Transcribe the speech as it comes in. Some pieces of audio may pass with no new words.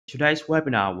Today's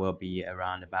webinar will be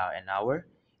around about an hour,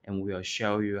 and we'll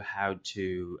show you how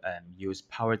to use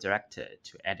PowerDirector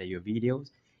to edit your videos.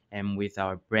 And with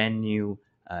our brand new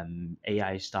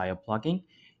AI style plugin,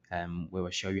 we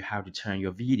will show you how to turn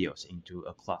your videos into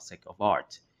a classic of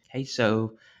art. Okay,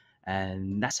 so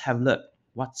let's have a look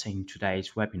what's in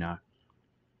today's webinar.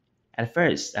 At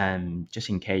first, just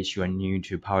in case you are new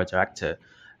to PowerDirector,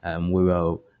 we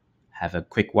will have a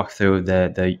quick walkthrough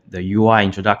the UI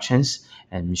introductions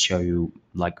and show you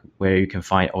like where you can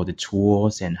find all the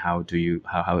tools and how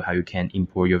you can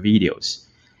import your videos.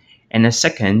 And the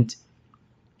second,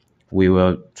 we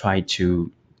will try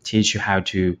to teach you how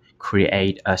to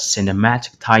create a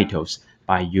cinematic titles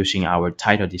by using our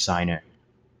title designer.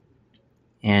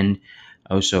 And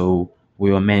also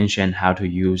we will mention how to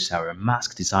use our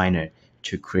mask designer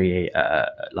to create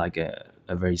a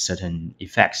very certain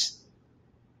effects.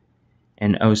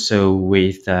 And also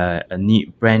with a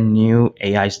brand new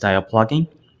AI style plugin,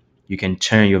 you can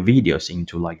turn your videos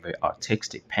into like very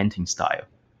artistic painting style.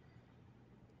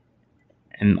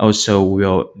 And also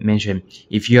we'll mention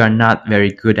if you are not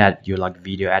very good at your like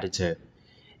video editor,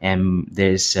 and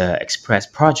there's Express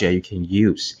project you can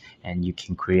use, and you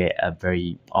can create a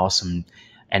very awesome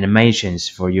animations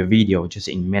for your video just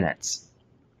in minutes.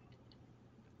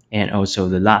 And also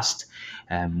the last,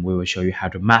 we will show you how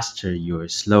to master your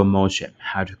slow motion,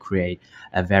 how to create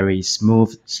a very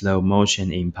smooth slow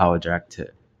motion in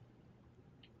PowerDirector.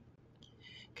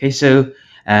 Okay, so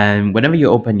whenever you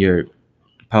open your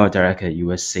PowerDirector, you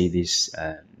will see this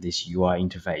UI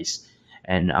interface,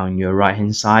 and on your right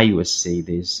hand side you will see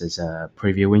this is a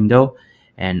preview window,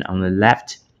 and on the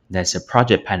left there's a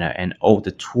project panel and all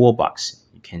the toolbox.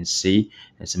 You can see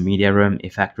there's a media room,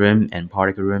 effect room, and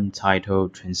particle room, title,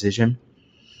 transition.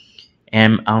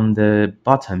 And on the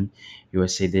bottom you will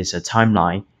see there's a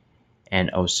timeline, and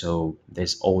also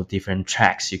there's all different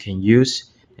tracks you can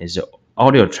use. There's an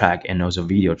audio track and also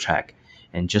video track,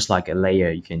 and just like a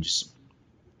layer, you can just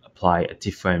apply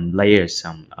different layers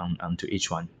onto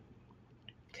each one.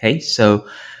 Okay, so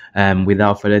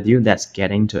without further ado, let's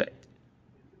get into it.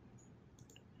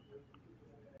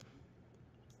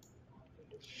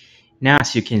 Now,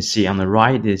 as you can see on the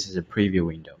right, this is a preview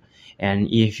window, and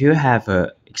if you have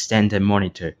a extended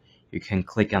monitor, you can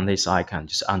click on this icon,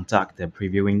 just undock the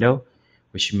preview window,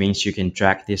 which means you can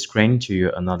drag this screen to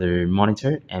your another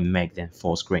monitor and make them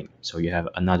full screen. So you have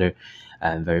another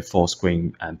very full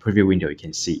screen preview window you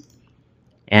can see.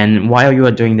 And while you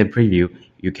are doing the preview,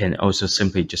 you can also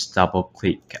simply just double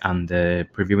click on the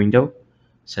preview window.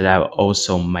 So that will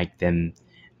also make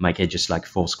it just like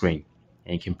full screen.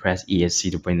 And you can press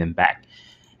ESC to bring them back.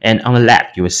 And on the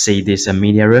left, you will see this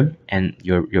media room and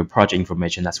your project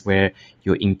information. That's where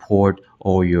you import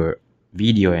all your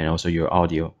video and also your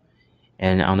audio.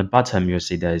 And on the bottom, you'll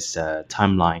see there's a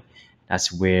timeline.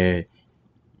 That's where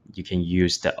you can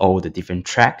use all the different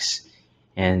tracks.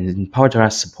 And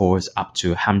PowerDirector supports up to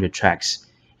 100 tracks,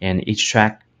 and each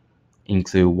track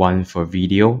include one for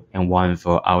video and one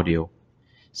for audio.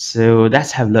 So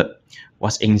let's have a look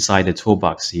what's inside the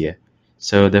toolbox here.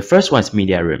 So the first one is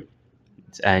media room,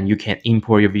 and you can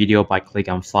import your video by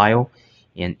clicking on file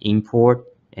and import,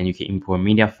 and you can import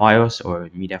media files or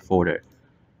media folder,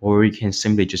 or you can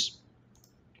simply just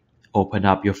open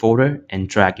up your folder and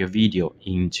drag your video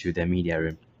into the media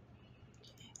room.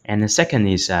 And the second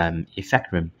is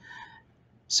effect room.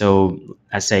 So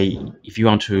let's say if you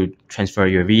want to transfer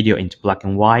your video into black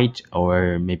and white,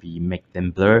 or maybe make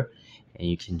them blur, and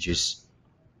you can just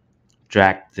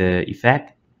drag the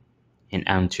effect and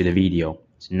onto the video.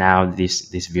 So now this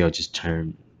video just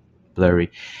turned blurry.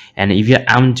 And if you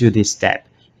undo this step,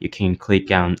 you can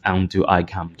click on undo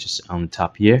icon just on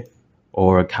top here,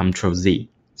 or Ctrl Z.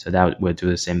 So that will do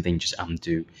the same thing, just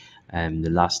undo the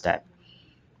last step.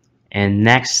 And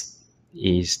next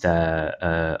is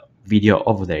the video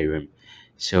overlay room.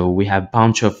 So we have a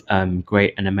bunch of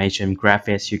great animation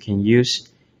graphics you can use.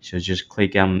 So just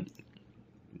click on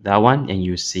that one and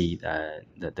you see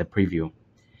the preview.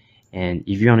 And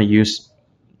if you want to use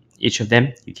each of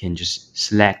them, you can just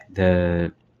select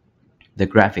the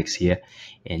graphics here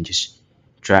and just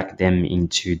drag them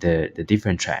into the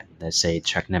different track. Let's say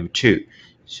track number 2,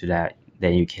 so that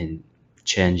then you can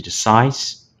change the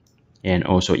size and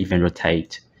also even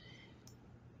rotate.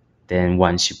 Then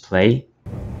once you play,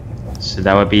 so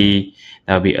that would be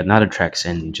another tracks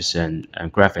and just a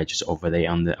graphic just overlay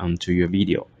onto your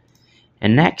video.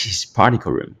 And next is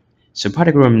particle room. So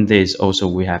particle room, there's also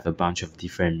we have a bunch of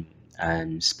different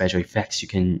special effects you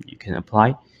can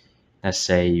apply. Let's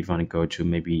say you want to go to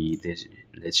maybe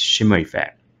this shimmer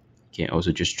effect. You can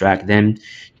also just drag them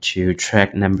to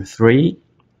track number 3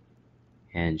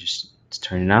 and just Let's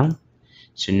turn it on.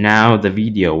 So now the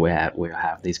video will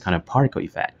have this kind of particle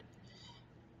effect.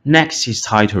 Next is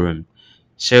title room.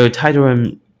 So title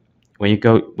room, when you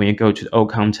go to the all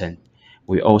content,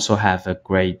 we also have a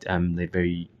great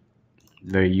very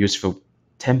useful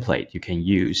template you can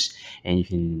use, and you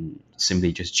can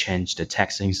simply just change the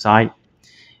text inside.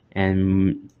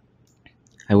 And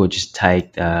I will just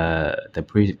take the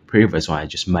previous one I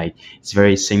just made. It's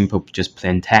very simple, just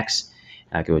plain text.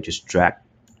 I will just drag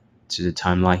to the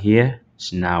timeline here.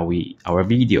 So now our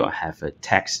video have a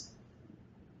text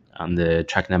on the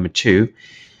track number 2,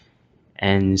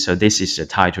 and so this is the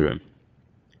title room.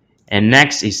 And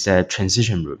next is the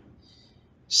transition room.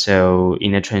 So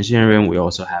in the transition room, we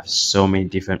also have so many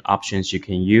different options you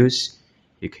can use.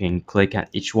 You can click at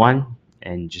each one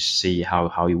and just see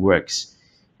how it works.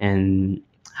 And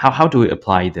how do we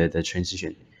apply the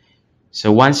transition?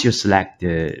 So once you select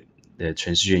the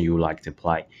transition you would like to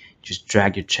apply, just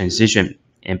drag your transition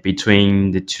and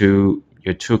between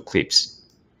your two clips,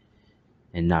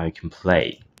 and now you can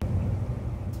play.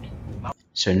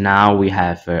 So now we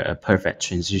have a perfect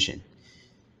transition.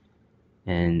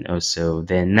 And also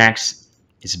then next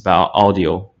is about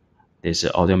audio. There's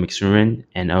an audio mixing room,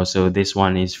 and also this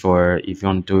one is for if you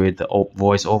want to do it the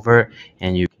voiceover,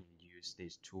 and you can use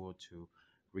this tool to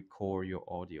record your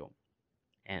audio.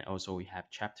 And also we have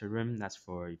chapter room, that's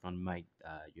for if you want to make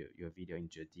your video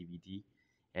into a DVD,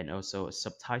 and also a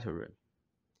subtitle room.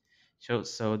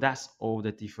 So that's all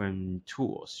the different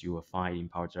tools you will find in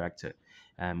PowerDirector.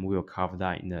 We will cover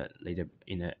that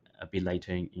a bit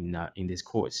later in this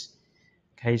course.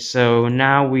 Okay, so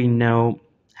now we know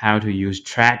how to use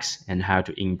tracks and how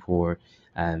to import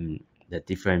the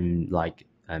different like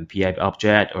PIB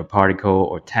object or particle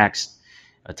or text,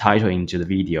 a title into the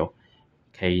video.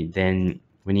 Okay, then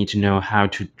we need to know how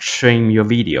to trim your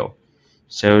video.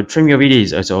 So trim your video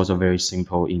is also very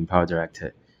simple in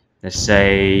PowerDirector. Let's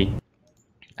say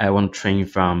I want to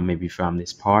trim maybe from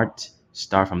this part,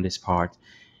 start from this part.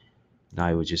 Now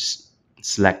I will just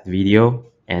select video,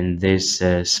 and this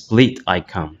split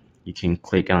icon, you can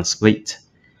click on split.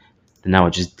 Then I will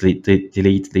just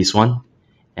delete this one,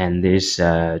 and this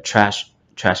trash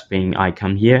bin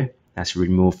icon here, let's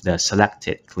remove the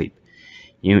selected clip.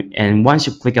 And once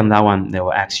you click on that one, they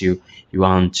will ask you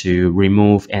want to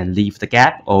remove and leave the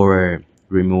gap or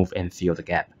remove and fill the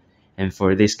gap. And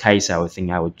for this case, I would think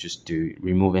I would just do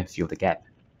remove and fill the gap.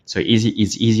 So it's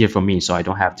easier for me, so I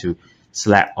don't have to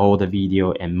select all the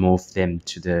video and move them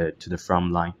to the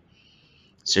front line.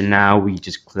 So now we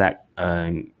just click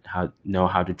know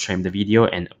how to trim the video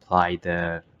and apply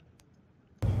the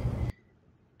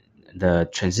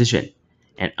transition.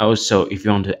 And also, if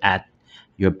you want to add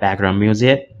your background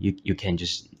music, you can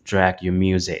just drag your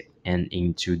music and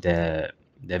into the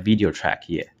video track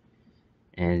here.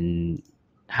 And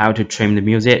how to trim the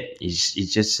music is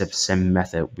just the same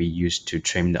method we use to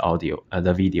trim the audio,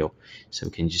 the video. So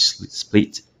we can just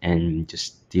split and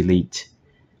just delete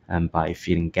by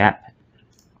filling gap.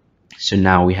 So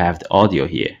now we have the audio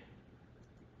here.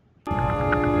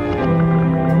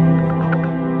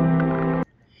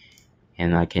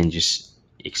 And I can just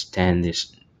extend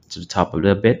this to the top a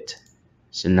little bit.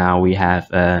 So now we have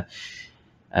a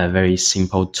very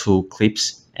simple 2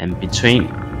 clips, and between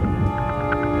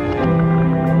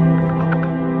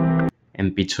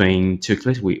 2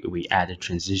 clips we add a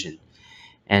transition.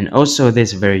 And also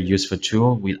this very useful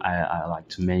tool I like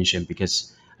to mention,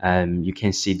 because you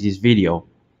can see this video,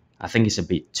 I think it's a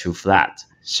bit too flat,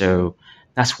 so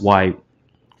that's why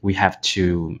we have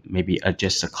to maybe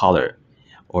adjust the color,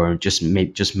 or just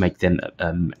make them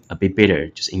a bit better,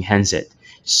 just enhance it.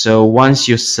 So once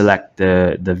you select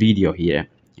the video here,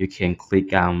 you can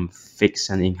click on fix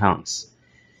and enhance.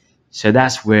 So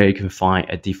that's where you can find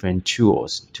different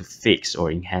tools to fix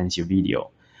or enhance your video.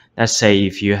 Let's say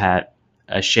if you had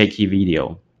a shaky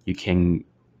video, you can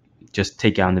just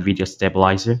take on the video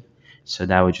stabilizer, so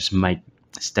that will just make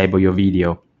stable your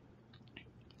video.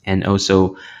 And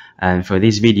also for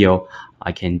this video,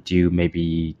 I can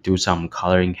maybe do some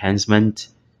color enhancement,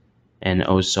 and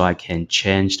also I can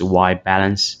change the white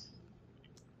balance.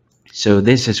 So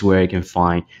this is where you can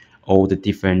find all the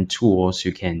different tools.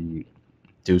 You can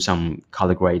do some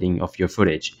color grading of your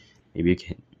footage. Maybe you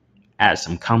can add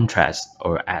some contrast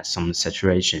or add some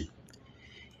saturation.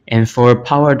 And for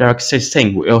PowerDirector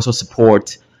 16, we also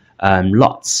support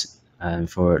lots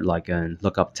for like a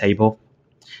lookup table.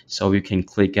 So you can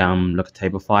click on lookup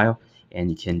table file, and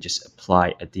you can just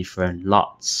apply a different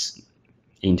lots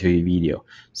into your video.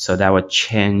 So that will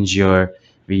change your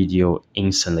video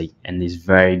instantly, and it's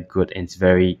very good and it's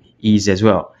very easy as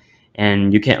well.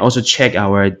 And you can also check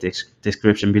our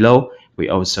description below. We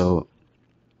also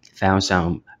found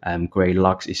some great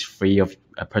locks. It's free of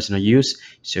personal use,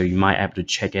 so you might have to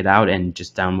check it out and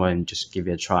just download and just give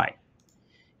it a try.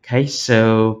 Okay,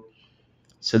 so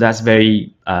that's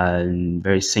very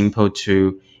simple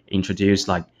to introduce,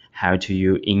 like how to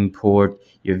you import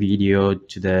your video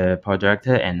to the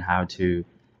PowerDirector and how to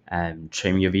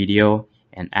trim your video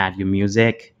and add your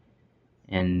music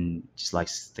and just like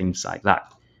things like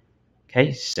that.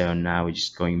 Okay, so now we're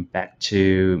just going back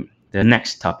to the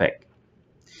next topic.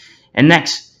 And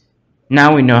next,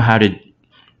 now we know how to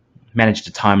manage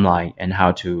the timeline and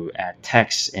how to add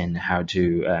text and how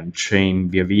to trim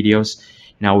your videos.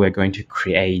 Now we're going to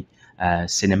create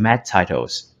cinematic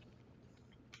titles.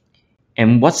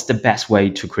 And what's the best way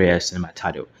to create a cinematic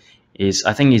title?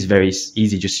 I think it's very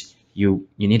easy. Just you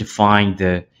need to find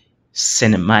the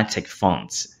cinematic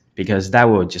fonts, because that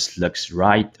will just looks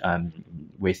right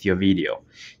with your video.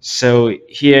 So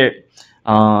here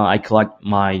I collect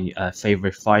my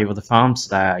favorite 5 of the fonts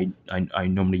that I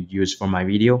normally use for my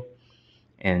video,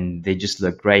 and they just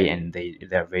look great and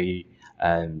they're very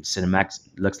cinematic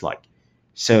looks like.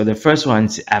 So the first one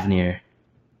is Avenir,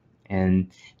 and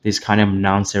this kind of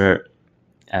announcer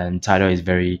title is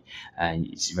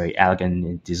it's very elegant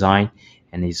in design,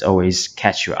 and it's always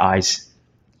catch your eyes.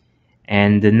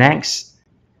 And the next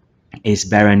is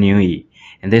Baranui,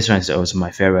 and this one is also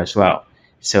my favorite as well.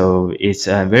 So it's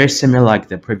very similar like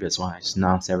the previous one. It's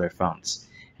non-serif fonts,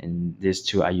 and these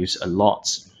two I use a lot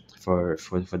for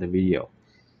the video.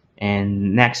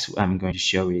 And next I'm going to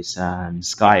show is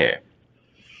Skyer.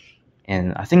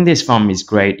 And I think this font is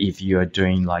great if you are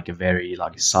doing like a very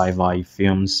like sci-fi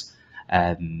films,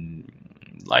 um,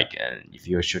 like if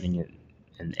you're shooting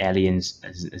an aliens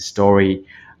story,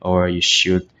 or you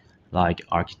shoot like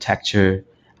architecture.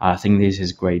 I think this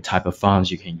is great type of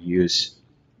fonts you can use.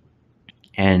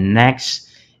 And next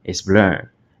is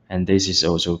Blur, and this is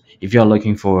also if you're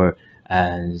looking for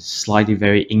slightly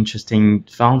very interesting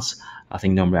fonts, I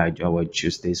think normally I will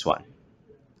choose this one.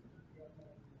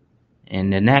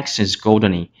 And the next is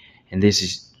Goldeny, and this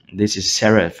is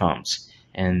serif fonts,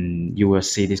 and you will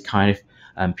see this kind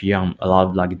of beyond a lot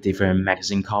of like different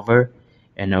magazine cover,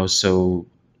 and also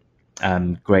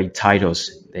great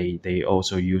titles. They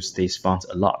also use these fonts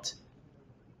a lot.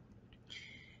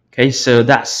 Okay, so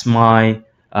that's my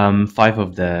 5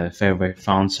 of the favorite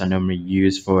fonts I normally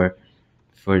use for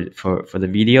the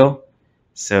video.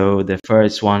 So the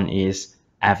first one is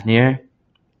Avenir,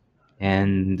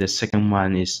 and the second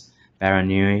one is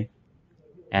Baranui,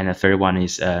 and the third one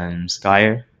is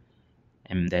Skyer,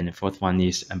 and then the fourth one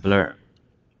is Blur,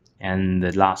 and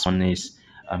the last one is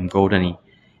Goldeny.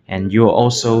 And you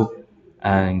also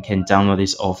can download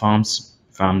these all fonts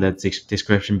from the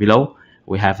description below.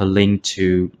 We have a link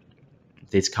to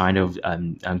this kind of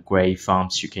gray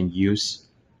fonts you can use.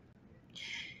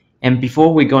 And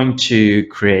before we're going to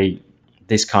create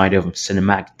this kind of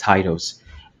cinematic titles,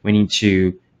 we need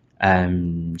to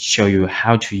show you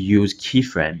how to use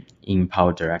keyframe in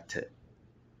PowerDirector.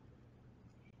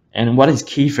 And what is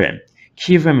keyframe?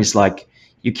 Keyframe is like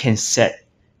you can set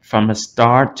from the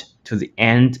start to the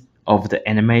end of the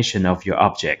animation of your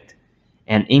object,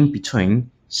 and in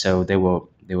between, so they will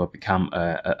become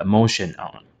a motion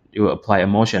on. You will apply a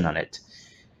motion on it.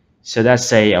 So let's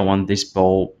say I want this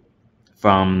ball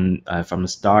from the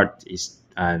start is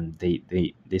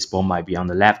this ball might be on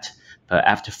the left, but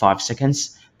after 5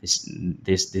 seconds,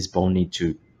 this ball need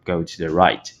to go to the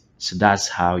right. So that's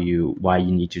why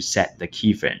you need to set the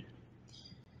keyframe.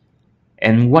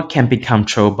 And what can be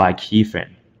controlled by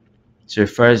keyframe? So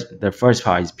the first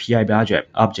part is PIB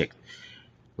object,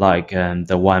 like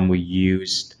the one we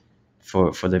used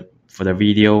for the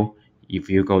video. If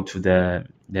you go to the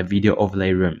video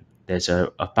overlay room, there's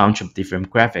a bunch of different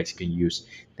graphics you can use.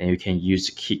 Then you can use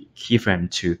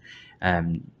keyframe to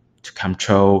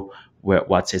control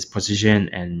what's its position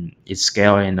and its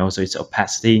scale, and also its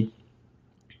opacity.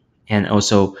 And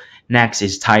also next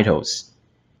is titles,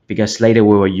 because later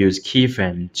we will use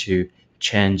keyframe to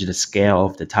change the scale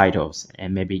of the titles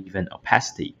and maybe even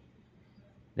opacity.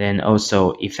 Then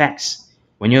also effects.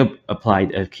 When you apply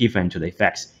a keyframe to the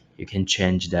effects, you can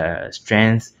change the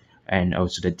strength and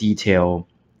also the detail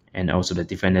and also the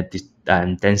different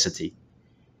density.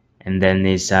 And then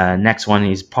this next one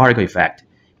is particle effect,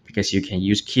 because you can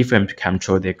use keyframe to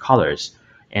control their colors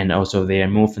and also their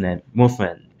movement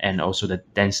and also the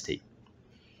density.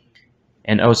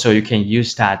 And also you can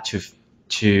use that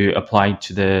to apply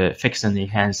to the fix and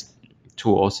enhance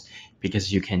tools,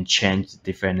 because you can change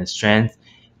different strength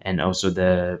and also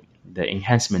the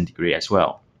enhancement degree as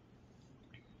well.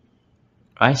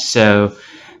 Right, so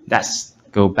let's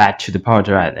go back to the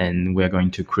PowerDirector, and we're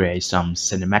going to create some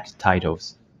cinematic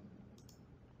titles.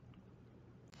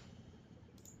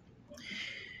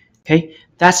 Okay,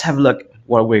 let's have a look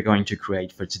what we're going to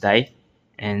create for today.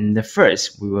 And the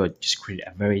first, we will just create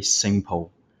a very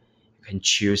simple. You can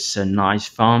choose a nice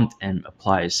font and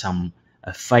apply some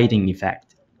fading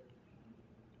effect.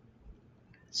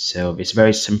 So it's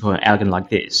very simple and elegant like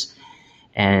this.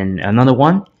 And another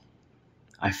one,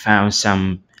 I found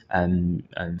some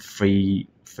free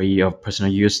of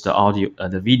personal use the audio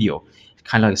the video,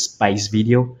 kind of like a space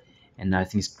video, and I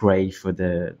think it's great for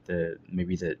the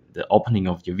maybe the opening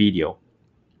of your video.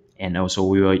 And also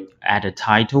we will add a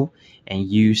title and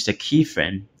use the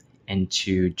keyframe and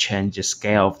to change the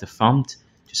scale of the font,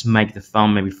 just make the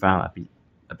font maybe from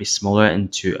a bit smaller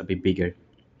into a bit bigger.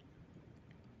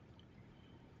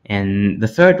 And the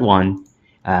third one,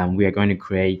 we are going to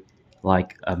create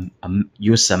like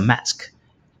use a mask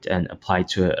and apply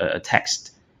to a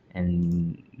text,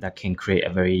 and that can create a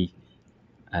very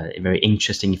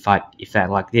interesting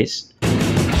effect like this.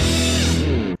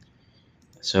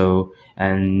 So,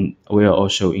 and we'll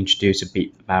also introduce a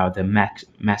bit about the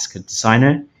mask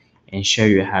designer and show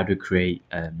you how to create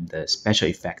the special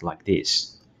effect like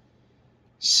this.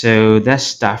 So let's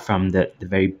start from the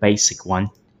very basic one,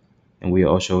 and we'll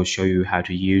also show you how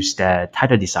to use the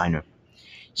title designer.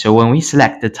 So when we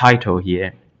select the title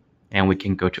here, and we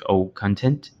can go to all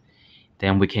content,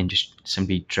 then we can just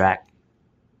simply drag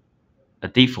a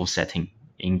default setting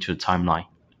into the timeline.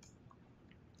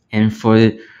 And for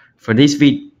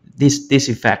this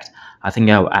effect, I think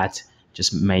I'll add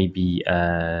just maybe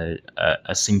a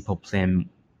simple plain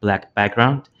black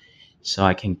background. So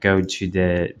I can go to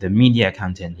the media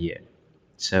content here.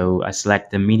 So I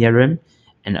select the media room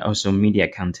and also media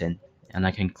content, and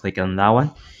I can click on that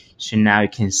one. So now you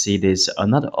can see there's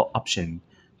another option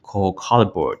called color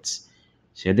boards.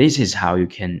 So this is how you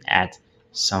can add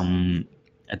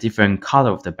a different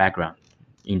color of the background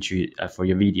into for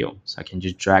your video. So I can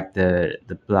just drag the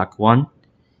black one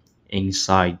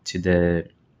inside to the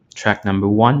track number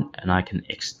 1, and I can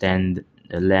extend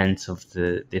the length of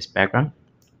this background.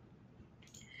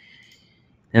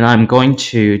 Then I'm going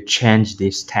to change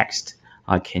this text.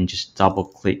 I can just double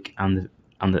click on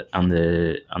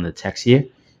the text here,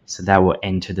 so that will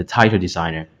enter the title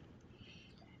designer.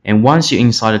 And once you're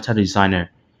inside the title designer,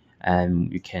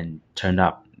 you can turn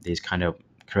up this kind of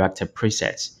character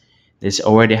presets. This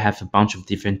already have a bunch of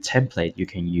different templates you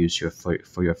can use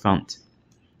for your font.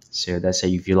 So let's say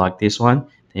if you like this one,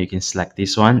 then you can select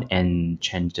this one and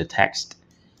change the text.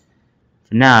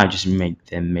 For now, just make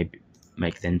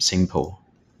them simple.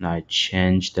 Now I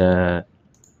change the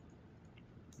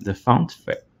font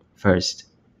first.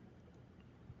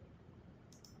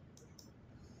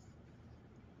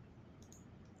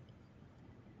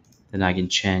 Then I can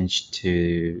change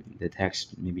to the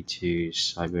text maybe to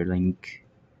CyberLink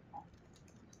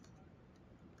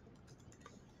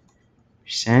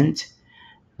percent.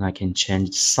 And I can change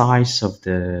the size of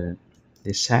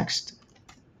this text.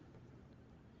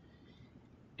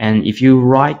 And if you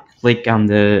right click on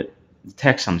the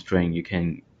text on screen, you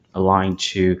can align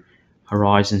to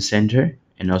horizon center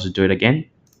and also do it again.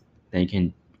 Then you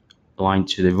can align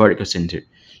to the vertical center.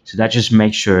 So that just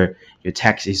makes sure your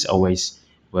text is always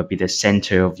will be the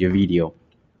center of your video.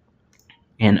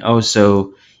 And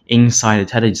also inside the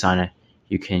title designer,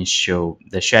 you can show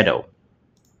the shadow.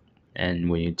 And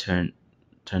when you turn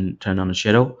on the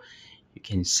shadow, you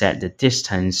can set the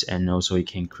distance, and also you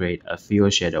can create a fill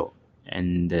shadow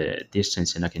and the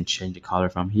distance, and I can change the color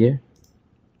from here.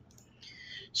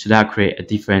 So that create a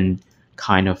different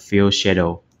kind of fill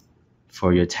shadow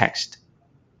for your text.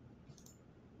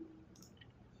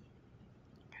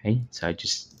 Okay, so I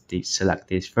just select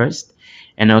this first,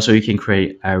 and also you can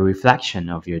create a reflection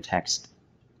of your text.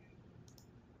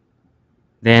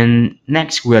 Then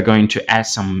next we are going to add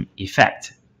some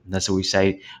effect. That's what we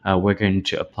say. We're going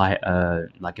to apply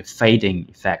like a fading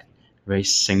effect, very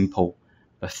simple,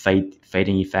 a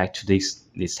fading effect to this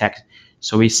text.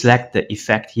 So we select the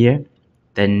effect here.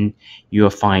 Then you will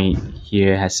find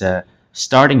here has a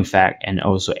starting effect and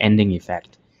also ending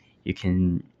effect. You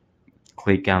can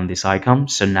click on this icon.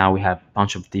 So now we have a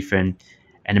bunch of different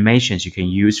animations you can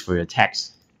use for your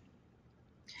text.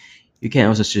 You can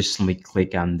also just simply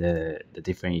click on the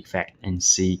different effect and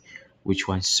see which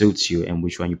one suits you and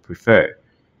which one you prefer.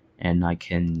 And I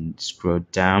can scroll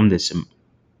down. There's some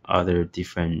other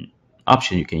different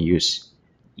options you can use.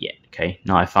 Yeah, okay,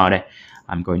 now I found it.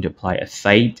 I'm going to apply a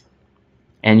fade.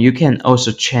 And you can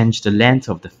also change the length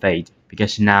of the fade,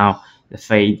 because now the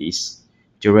fade is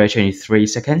duration is 3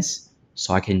 seconds.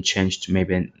 So I can change to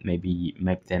maybe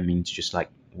make them into just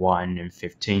like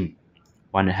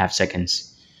 1.5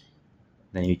 seconds.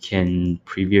 Then you can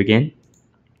preview again.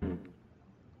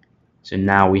 So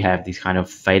now we have this kind of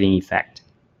fading effect.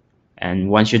 And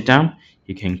once you're done,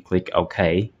 you can click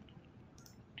OK.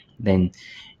 Then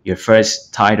your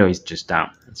first title is just done.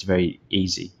 It's very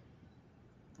easy.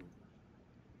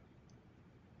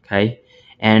 Okay,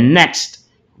 and next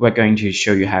we're going to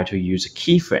show you how to use a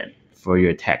keyframe for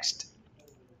your text.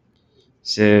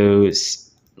 So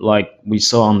like we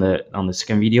saw on the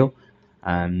second video,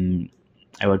 I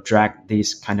will drag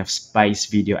this kind of space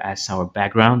video as our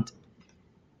background.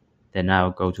 Then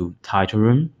I'll go to title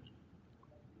room,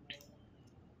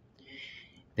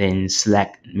 then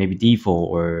select maybe default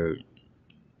or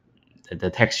the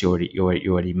text you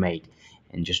already made,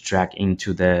 and just drag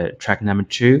into the track number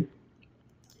 2.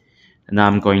 And now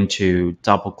I'm going to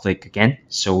double click again,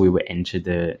 so we will enter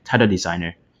the title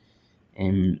designer.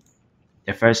 And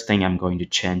the first thing, I'm going to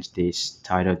change this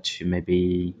title to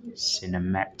maybe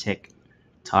cinematic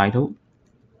title,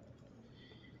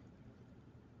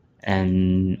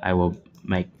 and I will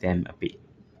make them a bit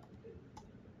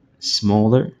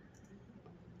smaller.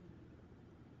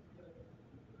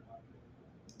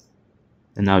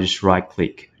 And now just right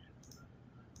click,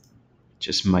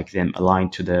 just make them align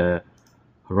to the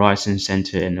horizon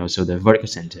center and also the vertical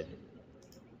center.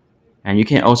 And you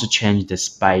can also change the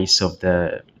space of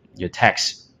your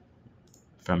text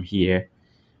from here.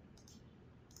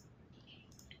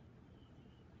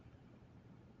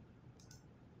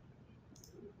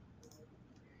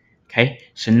 Okay,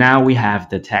 so now we have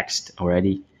the text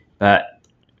already, but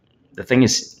the thing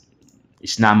is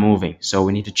it's not moving, so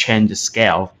we need to change the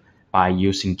scale by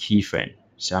using keyframe.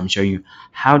 So I'm showing you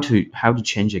how to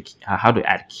change how to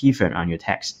add keyframe on your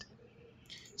text.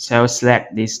 So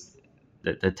select this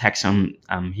the text on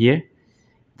here.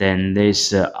 Then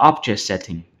there's object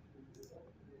setting.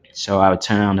 So I'll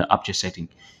turn on the object setting.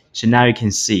 So now you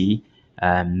can see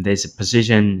there's a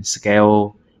position,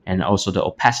 scale, and also the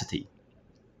opacity.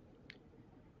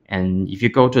 And if you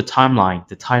go to a timeline,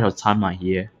 the title timeline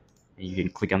here, and you can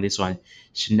click on this one.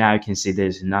 So now you can see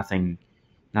there's nothing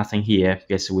here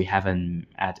because we haven't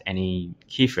added any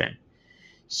keyframe.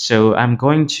 So I'm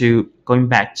going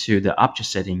back to the object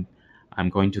setting. I'm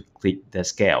going to click the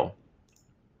scale.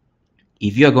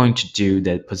 If you're going to do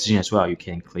the position as well, you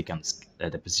can click on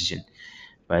the position.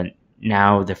 But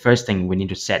now the first thing, we need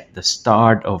to set the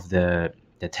start of the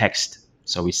text.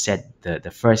 So we set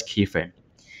the first keyframe,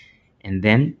 and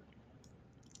then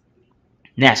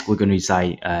next we're going to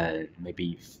decide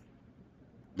maybe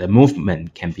the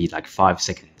movement can be like 5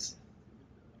 seconds.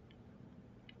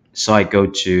 So I go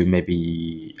to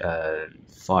maybe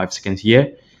 5 seconds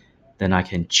here. Then I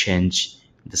can change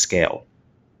the scale.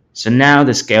 So now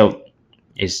the scale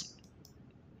is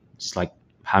just like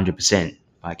 100%.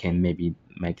 I can maybe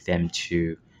make them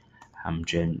to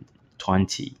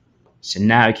 120. So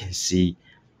now you can see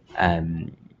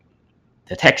the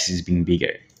text is being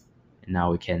bigger. And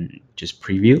now we can just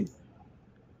preview.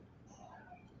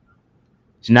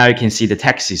 So now you can see the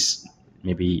text is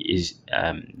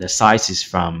the size is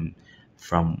from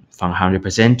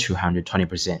 100% to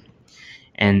 120%.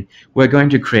 And we're going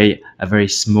to create a very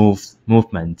smooth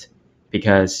movement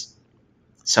because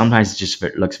sometimes it just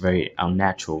looks very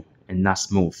unnatural and not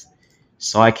smooth.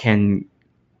 So I can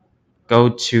go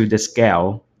to the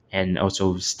scale and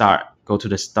also go to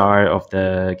the start of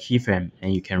the keyframe,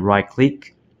 and you can right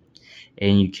click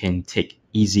and you can take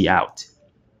easy out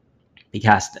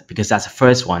because that's the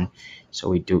first one. So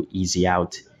we do easy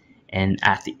out, and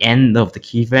at the end of the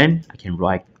keyframe I can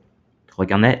right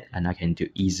click on it and I can do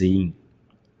easy in.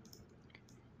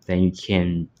 Then you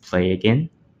can play again.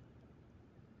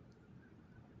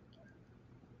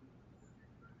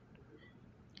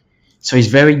 So it's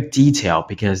very detailed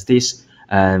because this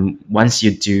once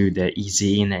you do the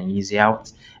easy in and easy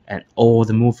out, and all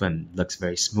the movement looks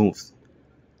very smooth.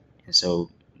 And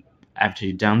so after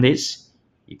you've done this,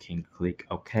 you can click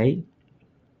OK,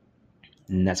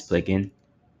 and let's play again.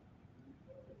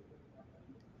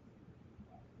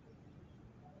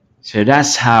 So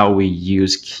that's how we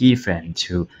use keyframe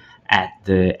to add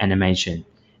the animation,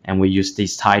 and we use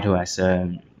this title as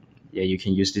a you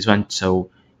can use this one. So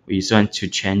we use one to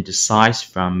change the size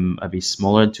from a bit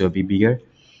smaller to a bit bigger,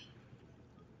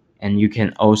 and you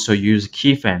can also use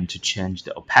keyframe to change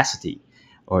the opacity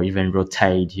or even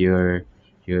rotate your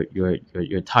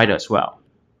title as well.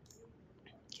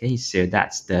 Okay, so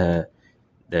that's the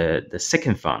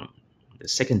second font, the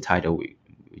second title we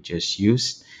just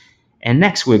used. And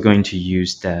next we're going to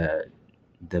use the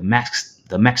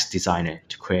max designer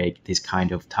to create this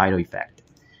kind of title effect.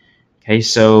 Okay,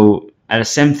 so at the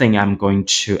same thing, I'm going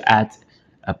to add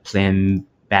a plain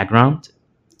background.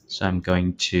 So I'm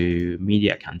going to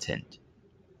media content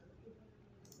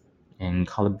and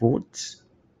color boards.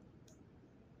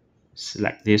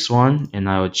 select this one, and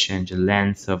I will change the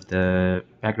length of the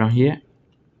background here.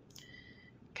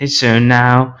 Okay, so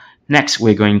now next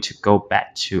we're going to go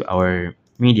back to our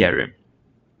media room.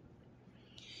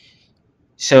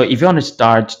 So if you want to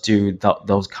start to do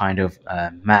those kind of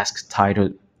mask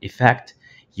title effect,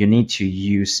 you need to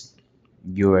use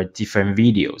your different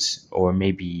videos, or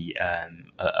maybe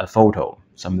a photo,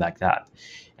 something like that.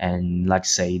 And like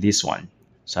say this one,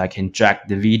 so I can drag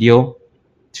the video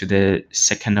to the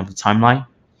second of the timeline,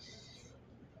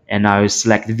 and I will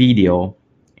select the video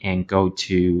and go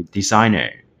to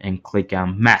designer and click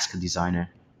on mask designer.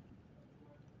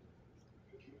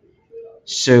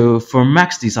 So for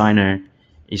mask designer,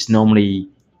 it's normally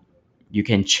you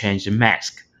can change the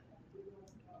mask,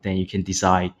 then you can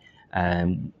decide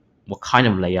what kind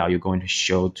of layout you're going to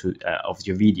show to of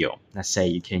your video. Let's say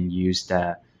you can use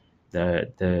the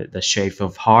shape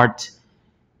of heart,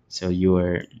 so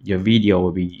your video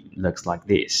will be looks like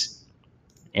this.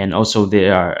 And also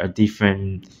there are a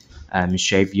different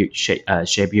shape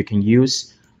you can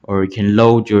use, or you can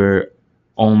load your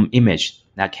own image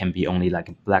that can be only like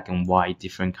a black and white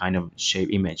different kind of shape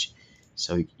image,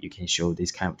 so you can show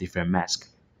this kind of different mask.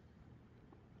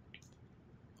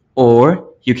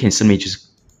 Or you can simply just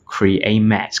create a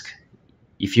mask.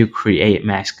 If you create a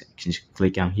mask, you can just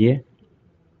click on here,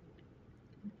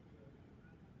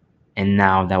 and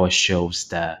now that will shows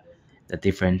the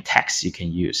different text you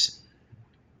can use.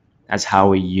 That's how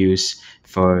we use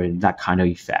for that kind of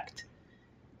effect.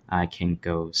 I can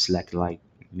go select like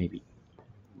maybe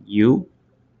you,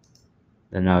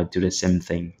 then I'll do the same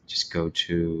thing, just go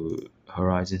to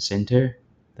horizon center,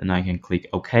 then I can click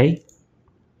OK.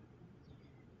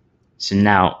 So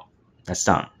now that's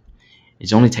done.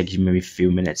 It's only takes you maybe a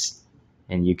few minutes,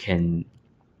 and you can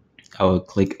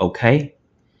click OK.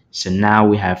 So now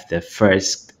we have the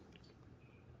first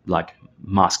like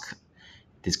mask,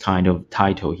 this kind of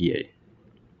title here,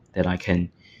 that I can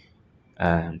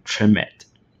trim it,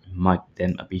 make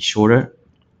them a bit shorter.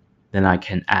 Then I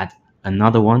can add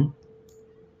another one.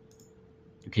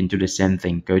 You can do the same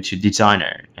thing, go to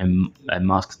designer and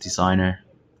mask designer.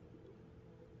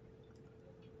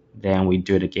 Then we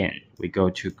do it again, we go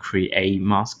to create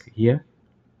mask here,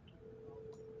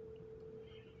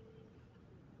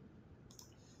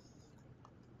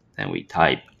 then we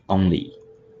type only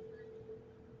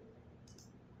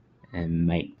and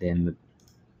make them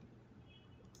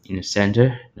in the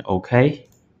center. OK.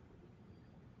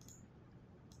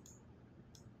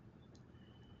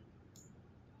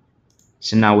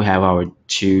 So now we have our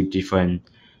two different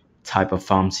type of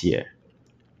fonts here.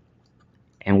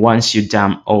 And once you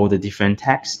dump all the different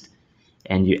text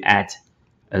and you add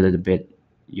a little bit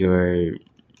your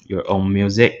own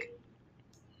music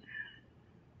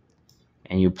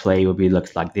and you play, it will be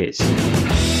looks like this.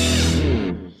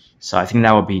 So I think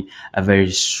that will be a very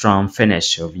strong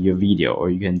finish of your video, or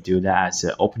you can do that as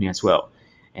an opening as well.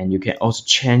 And you can also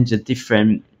change the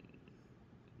different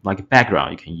like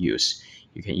background you can use.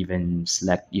 You can even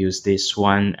use this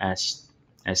one as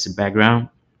a background.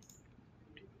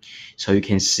 So you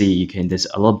can see there's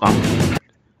a lot bunch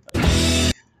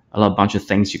of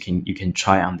things you can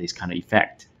try on this kind of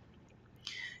effect.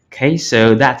 Okay,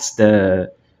 so that's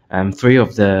the three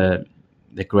of the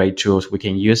great tools we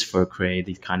can use for create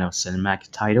these kind of cinematic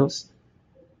titles.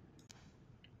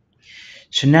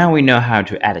 So now we know how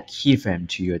to add a keyframe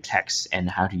to your text and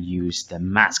how to use the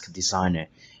mask designer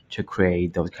to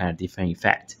create those kind of different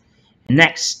effects.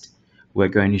 Next, we're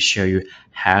going to show you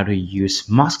how to use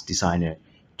mask designer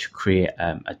to create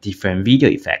a different video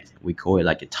effect. We call it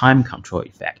like a time control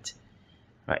effect.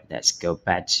 Right, let's go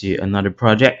back to another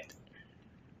project.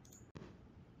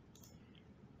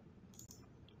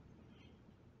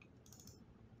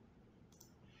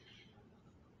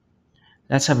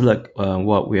 Let's have a look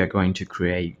what we are going to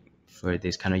create for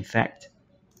this kind of effect.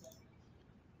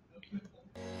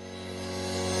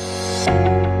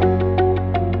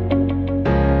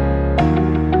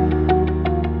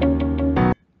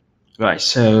 Right,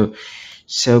 so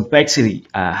basically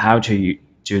how to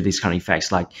do this kind of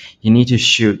effects, like you need to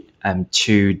shoot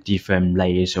two different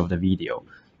layers of the video.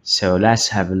 So let's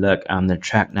have a look on the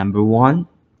track number 1.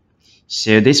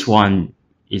 So this one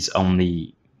is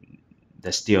only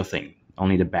the still thing,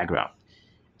 only the background.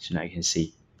 So now you can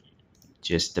see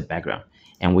just the background.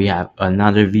 And we have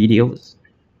another video.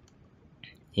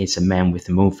 It's a man with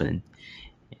movement.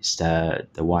 It's the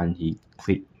one he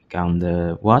click on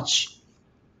the watch.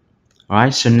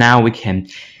 Alright, so now we can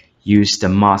use the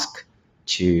mask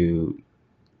to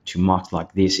mask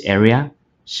like this area.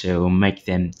 So make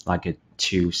them like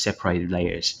two separate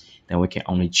layers. Then we can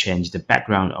only change the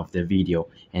background of the video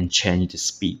and change the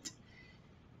speed.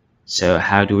 So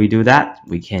how do we do that?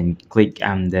 We can click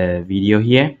on the video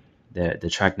here, the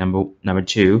track number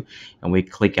 2, and we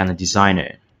click on the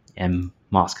designer and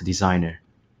mask designer.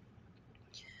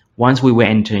 Once we were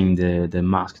entering the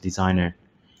mask designer,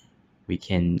 we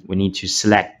need to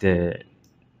select the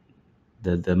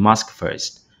mask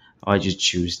first. I just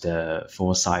choose the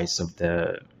full size of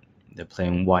the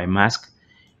plain white mask,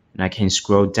 and I can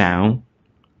scroll down.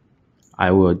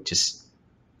 I will just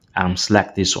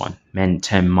select this one,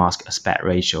 maintain mask aspect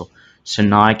ratio. So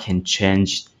now I can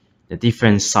change the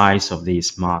different size of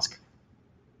this mask.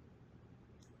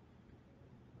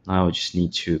 Now I just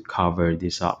need to cover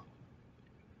this up.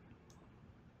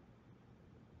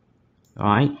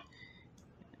 Alright,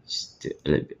 just do a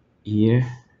little bit here,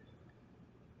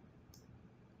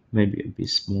 maybe a bit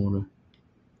smaller.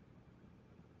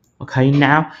 Okay,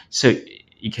 now so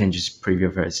you can just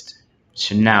preview first.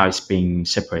 So now it's being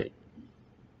separated.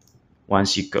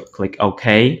 Once you click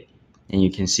OK, and you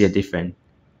can see a different.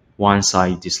 Once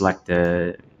I deselect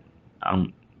the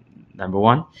number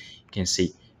 1, you can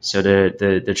see. So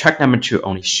the track number 2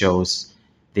 only shows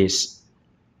this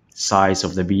size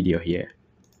of the video here.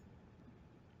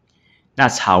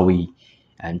 That's how we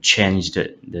change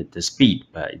the speed,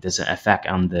 but it doesn't affect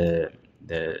on the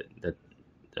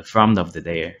front of the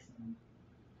layer.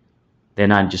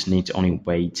 Then I just need to only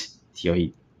wait till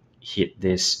it hit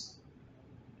the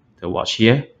watch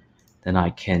here. Then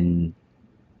I can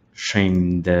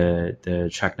trim the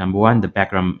track number 1, the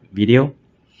background video.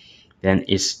 Then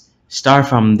it's start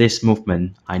from this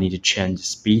movement. I need to change the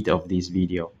speed of this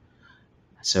video.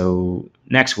 So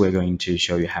next we're going to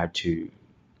show you how to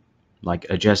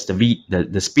adjust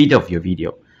the speed of your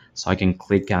video. So I can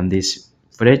click on this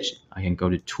footage. I can go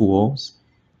to tools.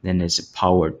 Then there's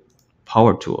power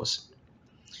tools.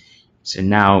 So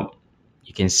now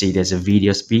you can see there's a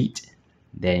video speed.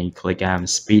 Then you click on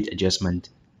speed adjustment.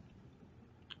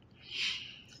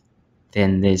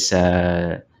 Then there's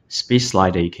a speed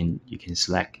slider you can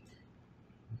select.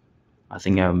 I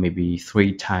think maybe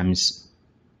 3 times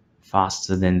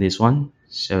faster than this one.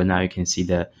 So now you can see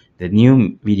the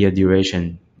new video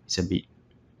duration is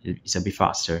a bit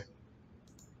faster.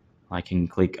 I can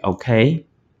click OK.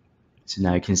 So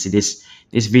now you can see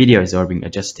this video is already being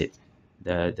adjusted.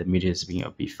 The video is being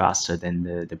a bit faster than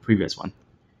the previous one.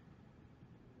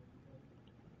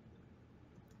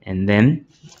 And then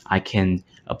I can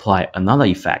apply another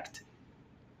effect.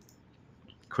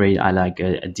 Create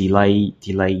a delay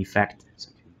effect. So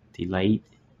delay.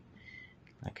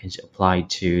 I can just apply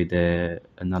to the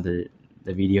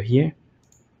video here.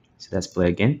 So let's play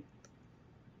again.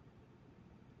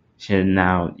 So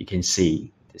now you can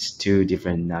see there's 2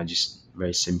 different, now just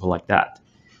very simple like that.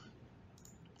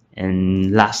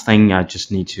 And last thing, I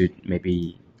just need to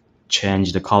maybe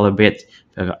change the color a bit,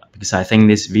 because I think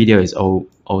this video is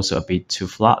also a bit too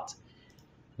flat.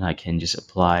 And I can just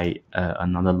apply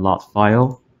another lot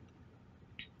file.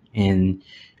 And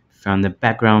from the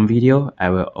background video, I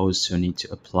will also need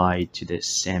to apply to the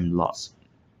same lots.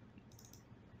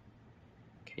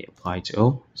 Okay, apply to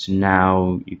all. So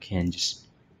now you can just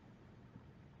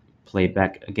play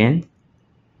back again.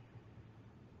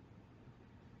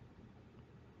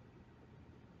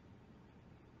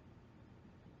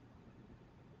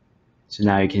 So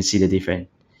now you can see the difference.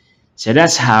 So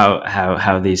that's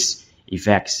how this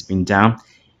effect has been done.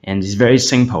 And it's very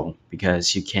simple,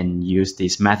 because you can use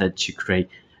this method to create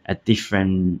a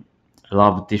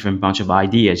lot of different bunch of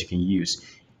ideas you can use.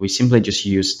 We simply just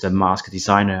use the mask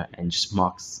designer and just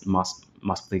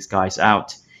mask these guys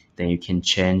out. Then you can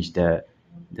change the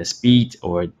speed,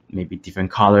 or maybe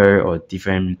different color, or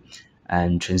different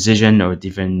transition, or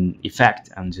different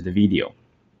effect onto the video.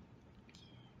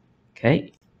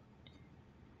 Okay.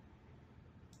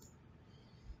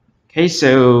 Okay,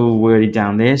 so we're already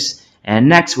done this, and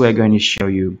next we're going to show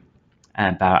you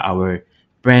about our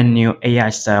brand new AI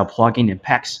style plugin and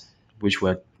packs, which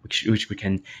we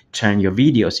can turn your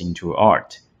videos into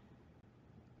art.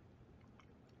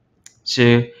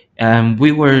 So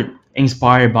we were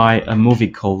inspired by a movie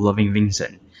called Loving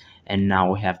Vincent, and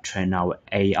now we have trained our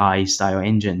AI style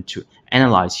engine to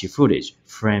analyze your footage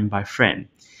frame by frame,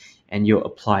 and you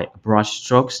apply brush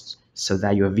strokes so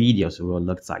that your videos will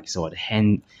look like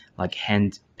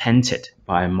hand painted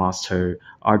by a master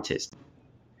artist.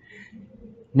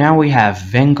 Now we have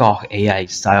Van Gogh AI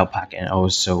style pack and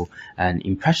also an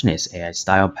Impressionist AI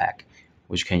style pack,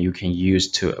 which you can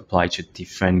use to apply to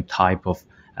different type of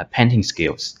painting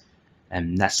skills.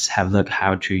 And let's have a look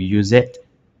how to use it.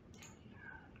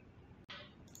 Let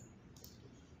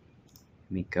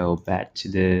me go back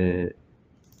to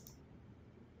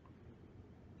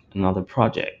another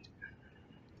project.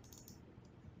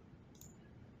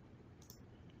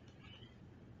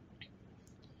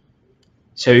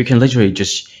 So you can literally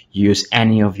just use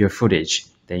any of your footage,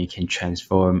 then you can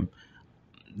transform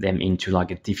them into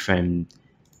like a different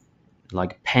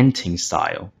like painting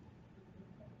style.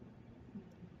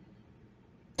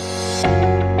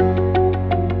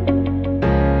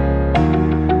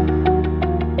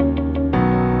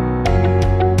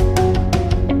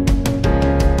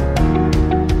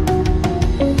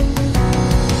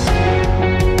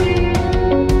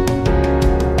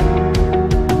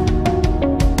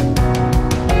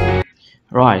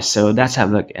 Right, so let's have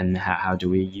a look and how do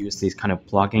we use this kind of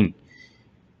plugin.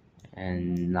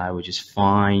 And I will just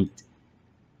find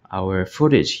our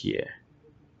footage here.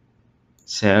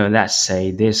 So let's say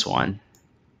this one,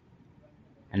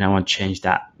 and I want to change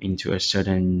that into a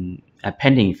certain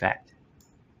painting effect.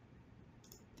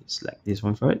 Select this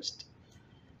one first.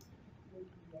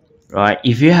 Right,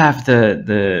 if you have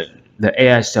the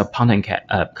AI style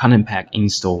content pack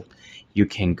installed, you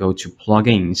can go to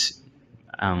plugins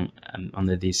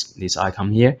under this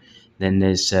icon here. Then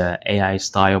there's AI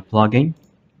style plugin.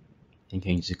 You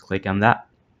can just click on that.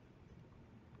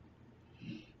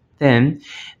 Then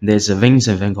there's a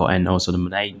Vincent Van Gogh and also the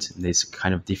Monet. There's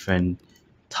kind of different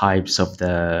types of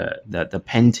the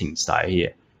painting style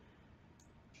here,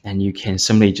 and you can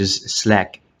simply just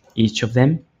select each of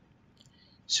them.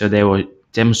 So they will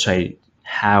demonstrate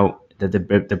how the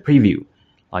preview,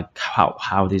 like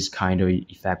how this kind of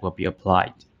effect will be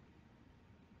applied.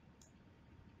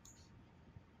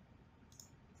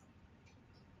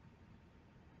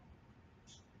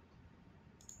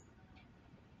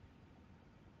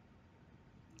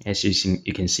 As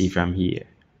you can see from here.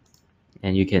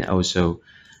 And you can also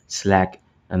select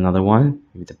another one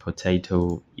with the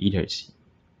potato eaters.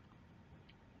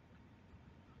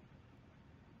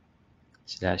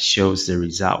 So that shows the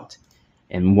result.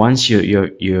 And once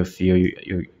you feel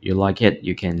you like it,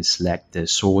 you can select the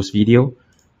source video.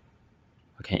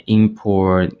 Okay,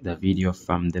 import the video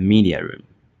from the media room.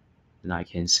 And I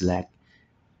can select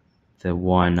the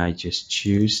one I just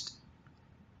choose.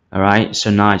 Alright, so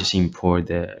now I just import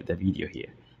the video here.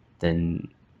 Then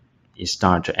it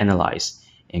starts to analyze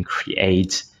and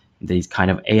create this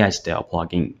kind of AI style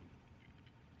plugin.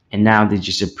 And now this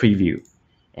is a preview.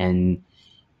 And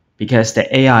because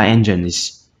the AI engine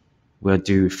will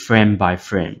do frame by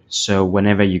frame, so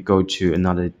whenever you go to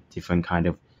another different kind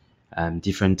of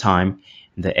different time,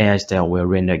 the AI style will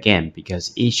render again,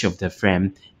 because each of the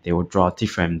frame they will draw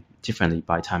differently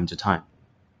by time to time.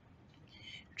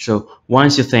 So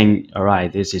once you think, all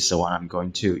right, this is the one I'm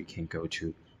going to, you can go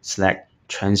to select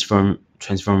transform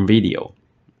video,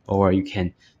 or you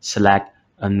can select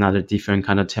another different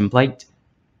kind of template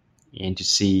and to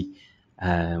see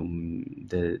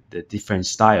the different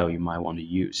style you might want to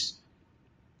use.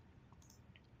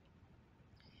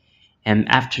 And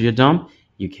after you're done,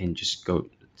 you can just go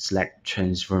select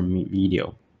transform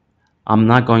video. I'm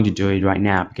not going to do it right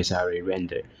now because I already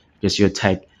rendered, because it'll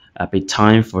take a bit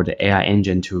time for the AI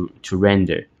engine to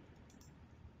render.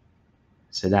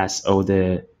 So that's all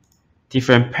the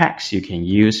different packs you can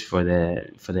use for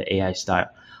the AI style.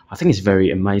 I think it's very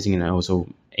amazing and also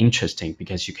interesting,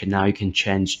 because you can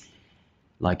change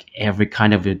like every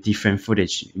kind of a different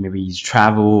footage. Maybe it's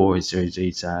travel, or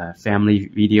it's a family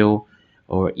video,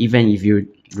 or even if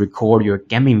you record your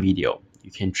gaming video,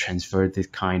 you can transfer this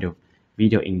kind of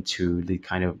video into the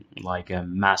kind of like a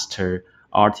master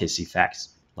artist effects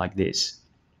like this.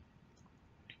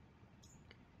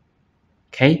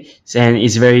 Okay, and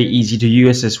it's very easy to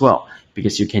use as well,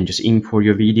 because you can just import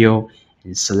your video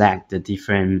and select the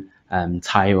different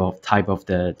type of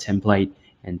the template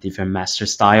and different master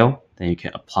style. Then you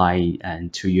can apply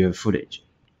to your footage.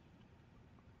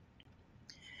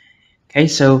 Okay,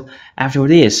 so after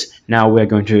this, now we're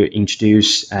going to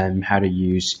introduce how to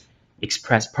use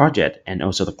Express Project and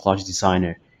also the Collage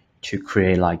Designer to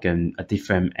create like a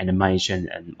different animation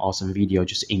and awesome video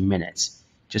just in minutes,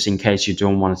 just in case you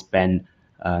don't want to spend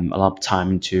a lot of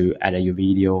time to edit your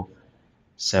video.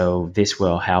 So this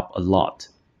will help a lot.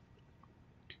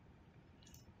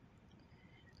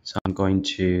 So I'm going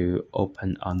to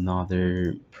open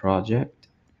another project.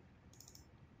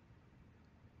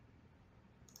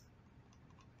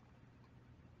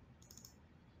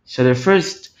 So the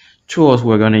first tools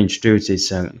we're going to introduce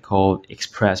is called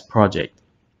Express Project.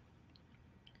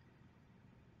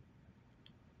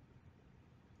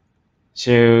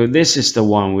 So this is the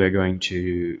one we're going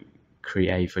to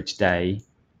create for today.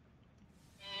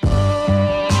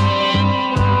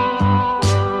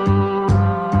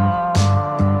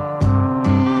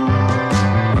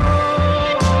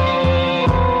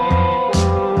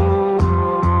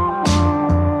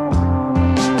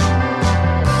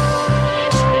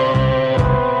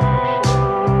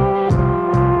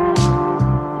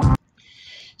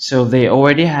 So they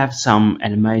already have some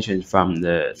animation from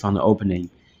the opening,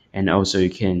 and also you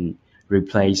can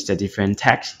replace the different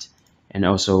text, and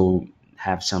also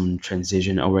have some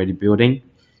transition already building,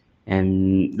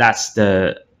 and that's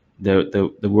the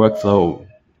workflow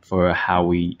for how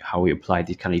we apply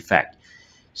this kind of effect.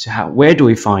 So where do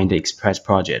we find the Express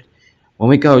project? When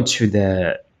we go to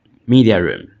the media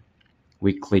room,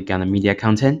 we click on the media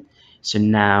content. So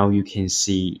now you can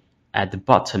see at the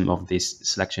bottom of this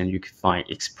selection, you can find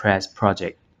Express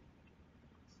project.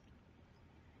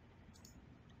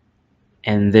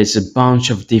 And there's a bunch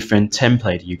of different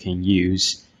templates you can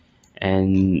use.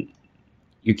 And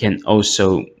you can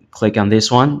also click on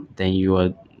this one, then you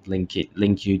will link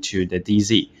you to the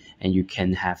DZ, and you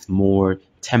can have more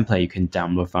template you can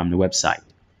download from the website.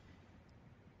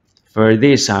 For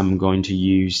this, I'm going to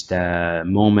use the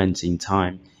moment in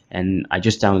time, and I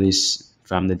just downloaded this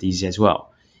from the DZ as well.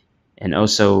 And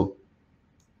also,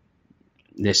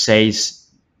 they says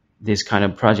this kind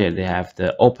of project, they have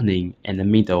the opening and the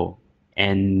middle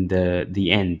and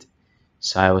the end.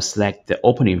 So I will select the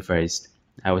opening first.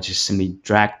 I will just simply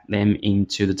drag them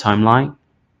into the timeline.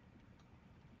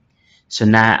 So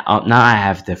now I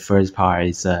have the first part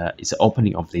is the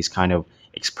opening of this kind of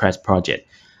Express project.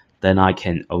 Then I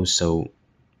can also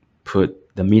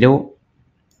put the middle,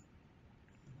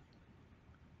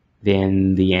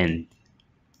 then the end.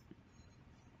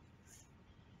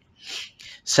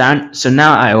 So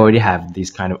now I already have this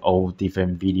kind of all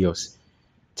different videos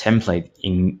template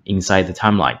inside the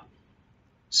timeline.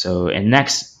 So, and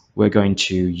next we're going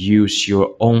to use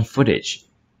your own footage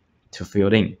to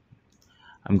fill in.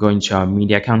 I'm going to our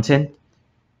media content,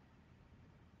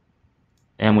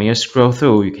 and when you scroll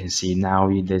through, you can see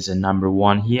now there's a number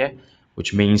 1 here,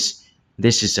 which means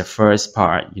this is the first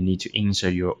part. You need to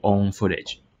insert your own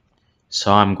footage.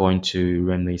 So I'm going to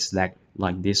randomly select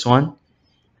like this one,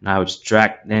 and I will just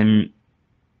drag them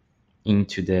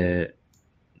into the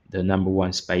number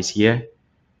 1 space here.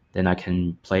 Then I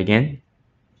can play again.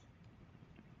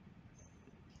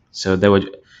 So they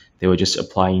will just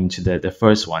apply into the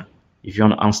first one. If you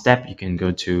want to unstep, you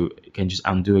can just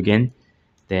undo again,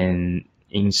 then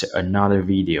insert another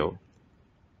video.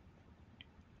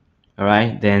 All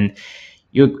right, then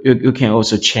you can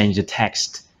also change the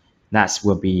text. That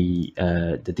will be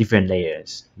the different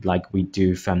layers, like we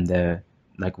did from the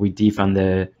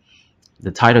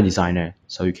title designer.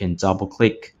 So you can double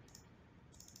click,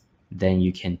 then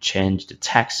you can change the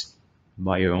text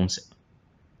by your own.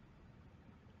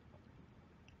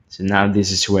 So now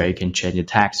this is where you can change the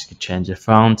text, you can change the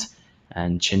font,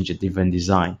 and change a different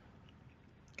design.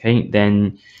 Okay,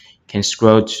 then you can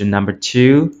scroll to number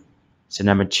 2. So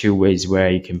number 2 is where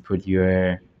you can put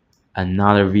your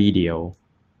another video,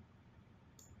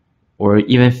 or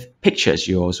even pictures.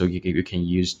 You can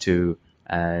use to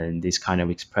this kind of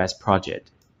Express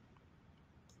project.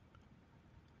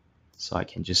 So I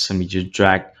can just simply just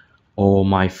drag all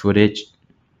my footage.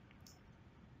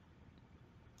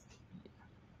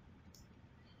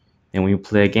 Then when you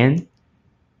play again,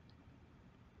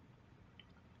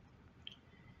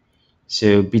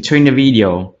 so between the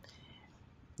video,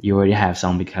 you already have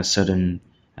some because certain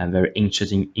very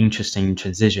interesting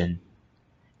transition,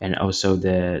 and also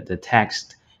the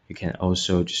text. You can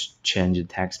also just change the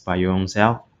text by your own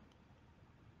self.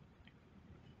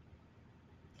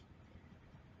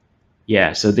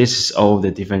 Yeah, so this is all the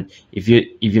different. If your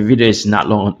video is not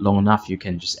long enough, you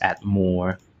can just add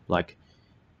more. Like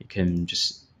you can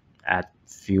just add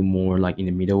few more, like in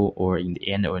the middle or in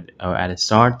the end, or at the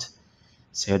start.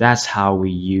 So that's how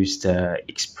we use the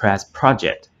Express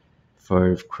project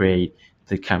for create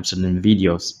the kind of certain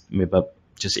videos, but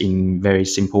just in very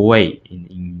simple way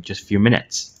in just a few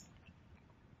minutes.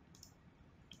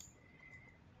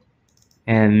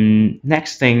 And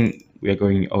next thing we're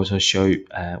going to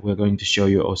show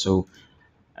you also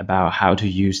about how to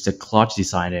use the collage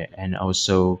designer, and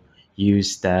also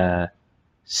use the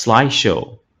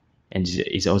slideshow, and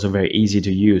it's also very easy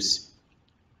to use.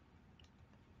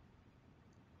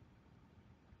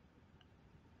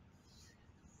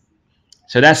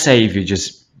 So let's say if you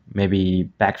just maybe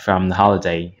back from the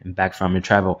holiday and back from your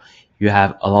travel, you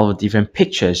have a lot of different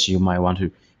pictures. You might want to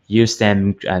use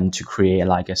them and to create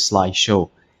like a slideshow.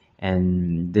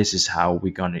 And this is how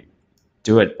we're going to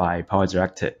do it by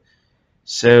PowerDirector.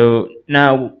 So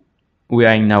now we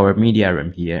are in our media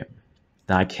room here.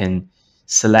 I can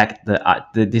select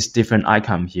this different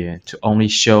icon here to only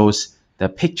shows the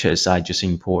pictures I just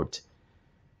import.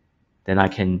 Then I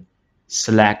can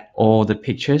select all the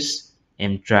pictures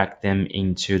and drag them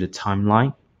into the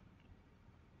timeline.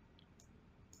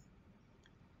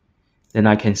 Then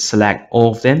I can select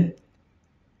all of them,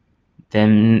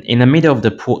 Then in the middle of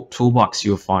the toolbox,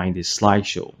 you'll find this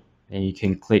slideshow. And you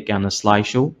can click on the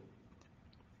slideshow.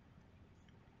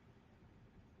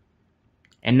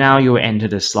 And now you'll enter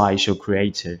the slideshow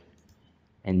creator.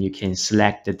 And you can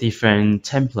select the different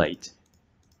template.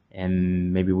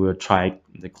 And maybe we'll try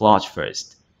the collage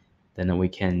first. Then we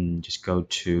can just go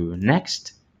to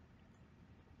next.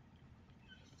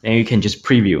 Then you can just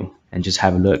preview and just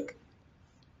have a look.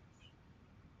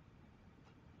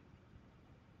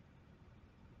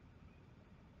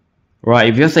 Right,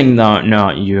 if you think no,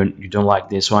 you don't like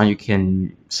this one, you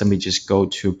can simply just go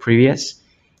to previous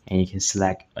and you can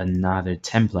select another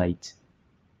template.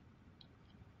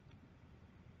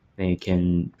 Then you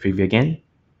can preview again.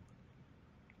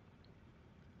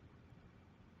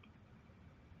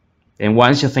 Then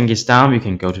once you think it's done, you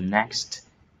can go to next.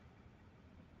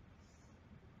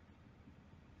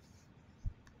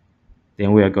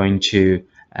 Then we are going to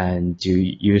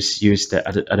use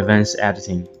the advanced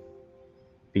editing,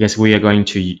 because we are going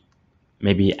to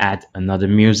maybe add another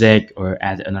music or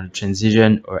add another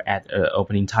transition or add an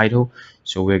opening title.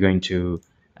 So we're going to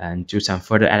do some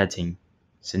further editing.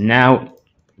 So now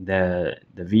the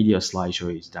video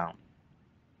slideshow is done.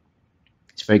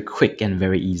 It's very quick and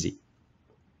very easy.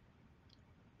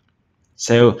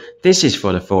 So this is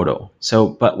for the photo. So,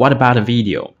 but what about the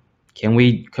video? Can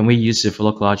we use the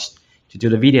photo collage to do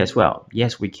the video as well?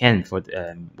 Yes, we can. For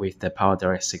with the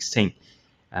PowerDirector 16,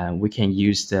 we can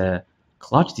use the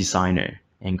collage designer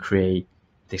and create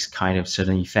this kind of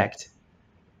certain effect.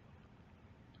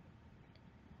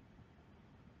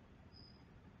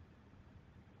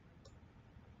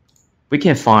 We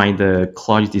can find the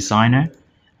collage designer,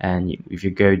 and if you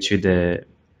go to the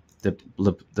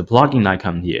plugin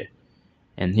icon here,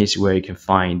 and here's where you can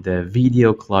find the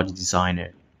video collage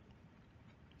designer.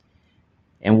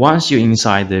 And once you're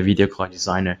inside the video collage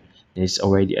designer, there's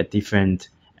already a different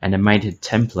animated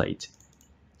template.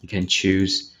 You can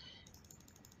choose.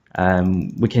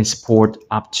 We can support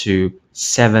up to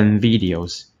 7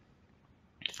 videos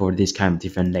for this kind of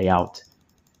different layout.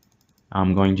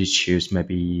 I'm going to choose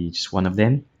maybe just one of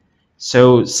them.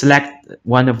 So select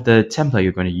one of the template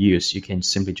you're going to use. You can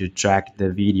simply just drag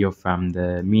the video from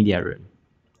the media room.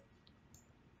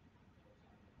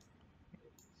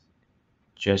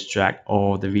 Just drag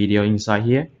all the video inside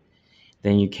here.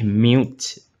 Then you can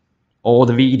mute all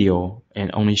the video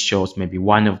and only shows maybe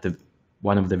one of the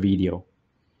video,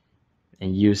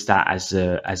 and use that as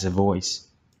a voice.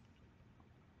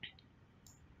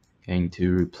 Going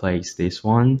to replace this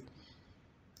one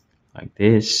like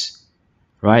this,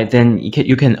 right? Then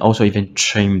you can also even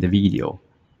trim the video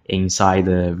inside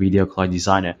the video collage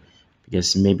designer,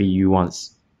 because maybe you want to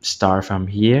start from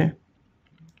here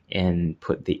and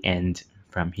put the end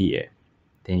from here.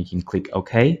 Then you can click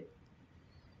OK.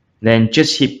 Then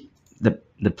just hit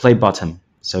the play button,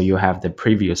 so you have the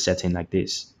preview setting like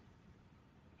this.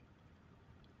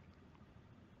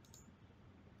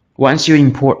 Once you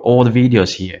import all the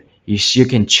videos here, you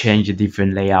can change the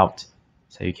different layout.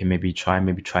 So you can maybe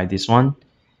try this one,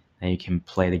 and you can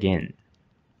play it again.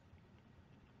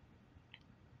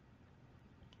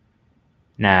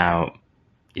 Now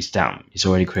it's done. It's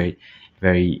already created.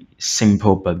 Very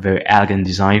simple but very elegant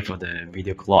design for the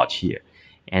video collage here.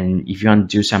 And if you want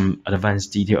to do some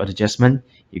advanced detail adjustment,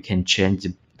 you can change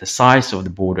the size of the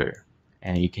border,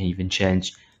 and you can even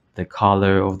change the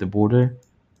color of the border.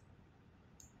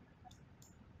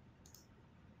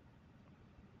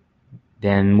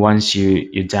 Then once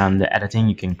you're done the editing,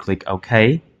 you can click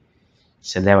OK.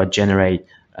 So that will generate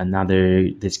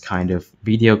this kind of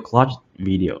video collage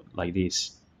video like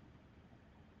this.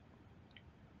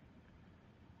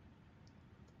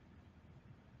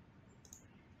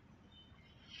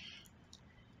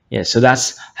 Yeah, so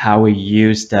that's how we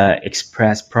use the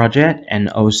Express project and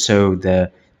also the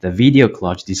video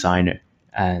collage designer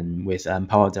and with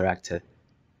PowerDirector.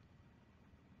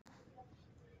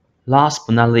 Last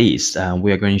but not least,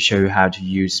 we are going to show you how to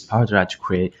use PowerDirector to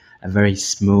create a very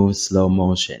smooth slow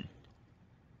motion.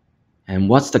 And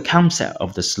what's the concept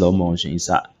of the slow motion is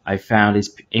that I found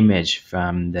this image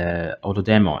from the auto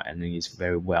demo, and it's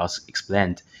very well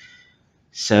explained.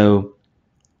 So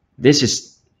this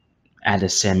is at the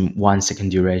same 1 second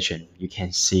duration. You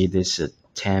can see this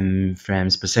 10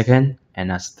 frames per second, and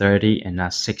that's 30, and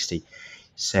that's 60.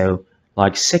 So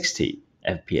like 60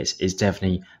 FPS is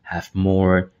definitely have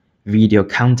more video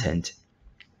content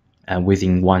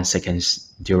within 1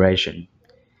 second's duration.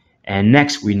 And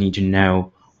next, we need to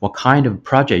know what kind of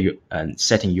project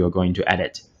setting you're going to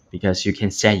edit, because you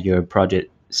can set your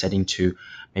project setting to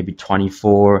maybe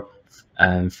 24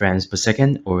 frames per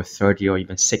second, or 30, or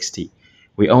even 60.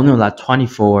 We all know that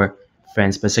 24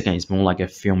 frames per second is more like a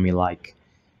filmy like.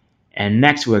 And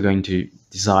next we're going to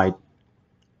decide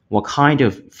what kind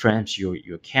of frames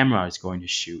your camera is going to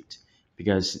shoot,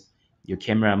 because your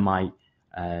camera might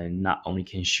not only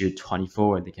can shoot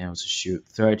 24, they can also shoot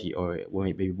 30 or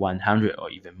maybe 100 or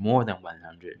even more than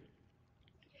 100.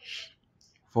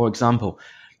 For example,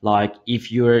 like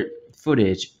if your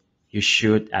footage you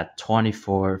shoot at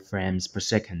 24 frames per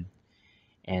second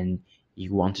and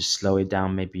you want to slow it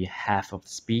down maybe half of the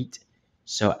speed,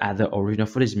 so at the original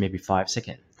footage maybe 5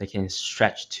 seconds, they can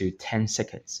stretch to 10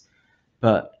 seconds.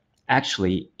 But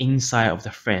actually inside of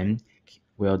the frame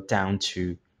will down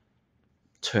to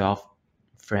 12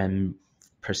 frame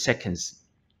per seconds,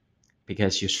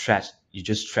 because you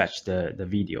just stretch the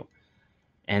video.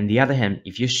 And the other hand,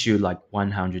 if you shoot like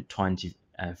 120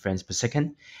 frames per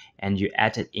second and you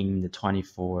add it in the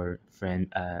 24 frame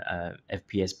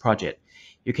FPS project,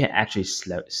 you can actually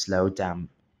slow down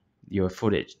your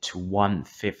footage to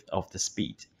 1/5 of the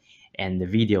speed, and the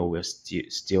video will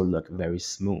still look very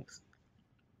smooth.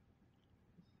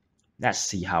 Let's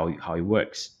see how it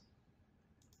works.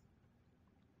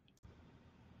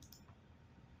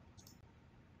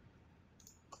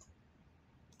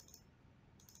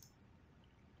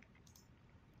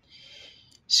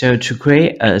 So to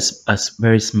create a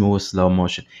very smooth slow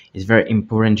motion, it's very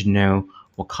important to know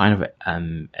what kind of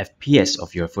FPS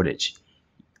of your footage.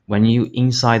 When you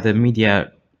inside the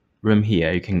media room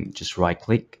here, you can just right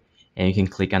click and you can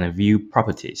click on the view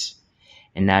properties.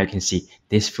 And now you can see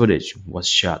this footage was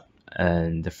shot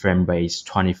and the frame rate is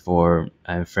 24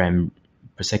 frame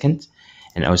per second.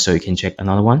 And also you can check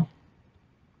another one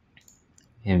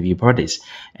and view properties.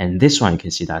 And this one you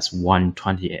can see that's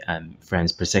 120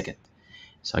 frames per second.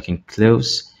 So I can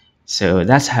close. So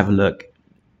let's have a look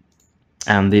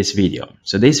on this video.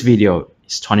 So this video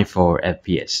is 24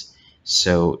 FPS.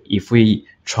 So if we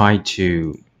try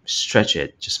to stretch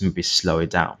it, just maybe slow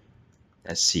it down.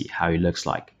 Let's see how it looks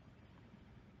like.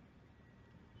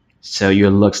 So it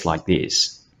looks like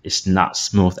this. It's not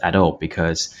smooth at all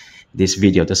because this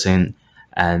video doesn't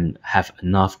have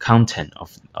enough content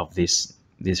of this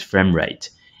frame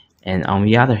rate. And on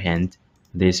the other hand,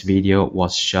 this video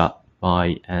was shot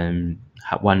by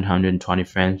 120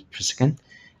 frames per second.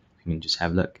 You can just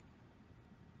have a look.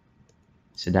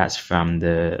 So that's from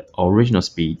the original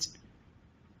speed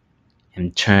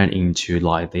and turn into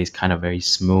like this kind of very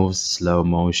smooth slow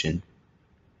motion.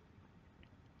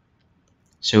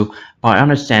 So by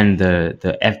understanding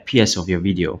the FPS of your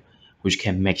video, which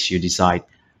can make you decide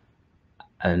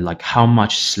like how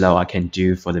much slow I can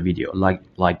do for the video. Like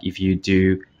if you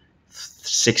do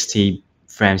 60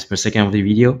 frames per second of the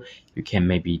video, you can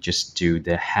maybe just do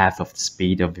the half of the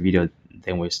speed of the video,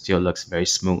 then it still looks very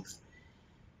smooth.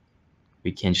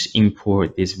 We can just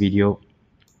import this video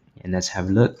and let's have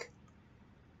a look.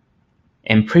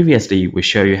 And previously we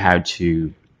showed you how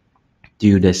to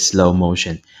do the slow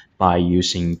motion by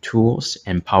using tools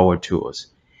and power tools.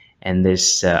 And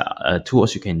this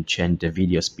tools you can change the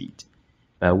video speed.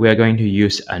 But we are going to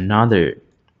use another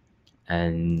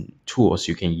tools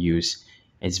you can use.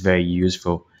 It's very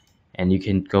useful. And you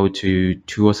can go to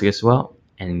tools as well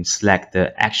and select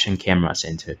the action camera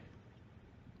center.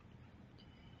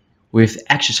 With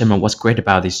action camera, what's great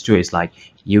about this tool is like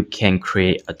you can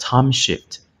create a time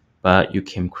shift, but you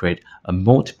can create a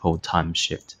multiple time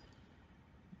shift.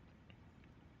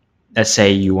 Let's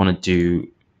say you want to do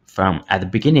from at the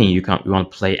beginning, you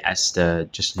want to play as the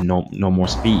just normal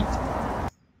speed.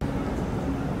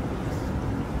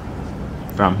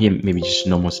 From here, maybe just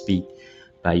normal speed,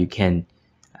 but you can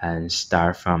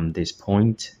start from this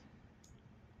point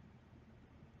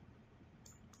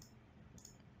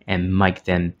and make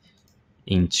them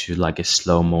into like a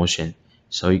slow motion.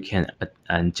 So you can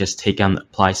just take on the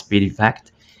apply speed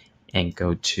effect and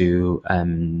go to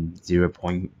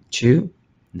 0.2.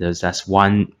 That's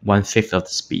 1/5 of the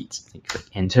speed. You click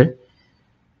enter.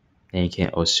 Then you can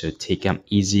also take on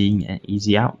easy in and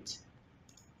easy out.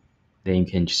 Then you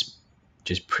can just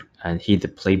hit the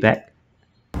playback.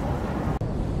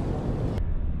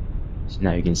 So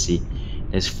now you can see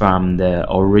it's from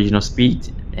the original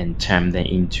speed and turn them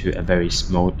into a very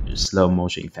slow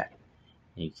motion effect.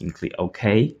 And you can click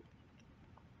OK.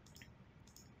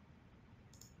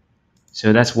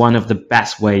 So that's one of the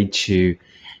best way to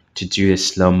do the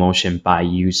slow motion by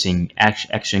using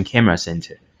action camera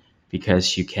center,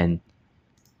 because you can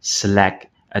select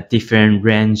a different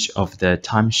range of the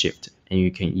time shift, and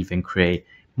you can even create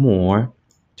more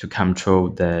to control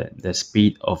the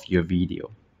speed of your video.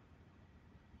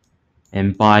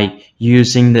 And by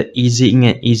using the easy in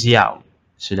and easy out,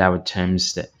 so that would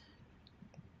terms that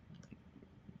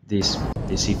this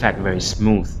effect very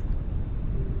smooth.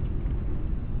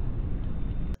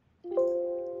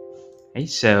 Okay,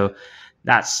 so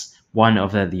that's one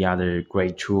of the other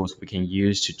great tools we can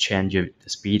use to change the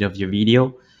speed of your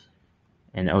video.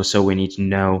 And also we need to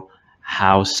know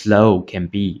how slow can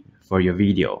be for your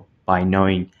video by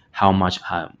knowing how much,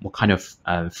 what kind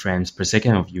of frames per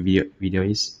second of your video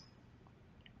is.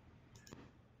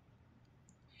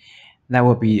 That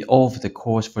will be all for the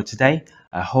course for today.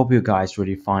 I hope you guys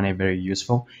really find it very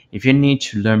useful. If you need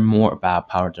to learn more about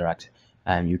PowerDirect,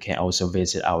 you can also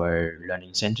visit our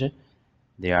learning center.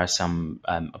 There are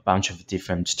a bunch of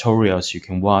different tutorials you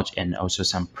can watch and also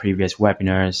some previous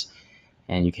webinars,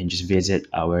 and you can just visit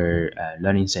our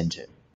learning center.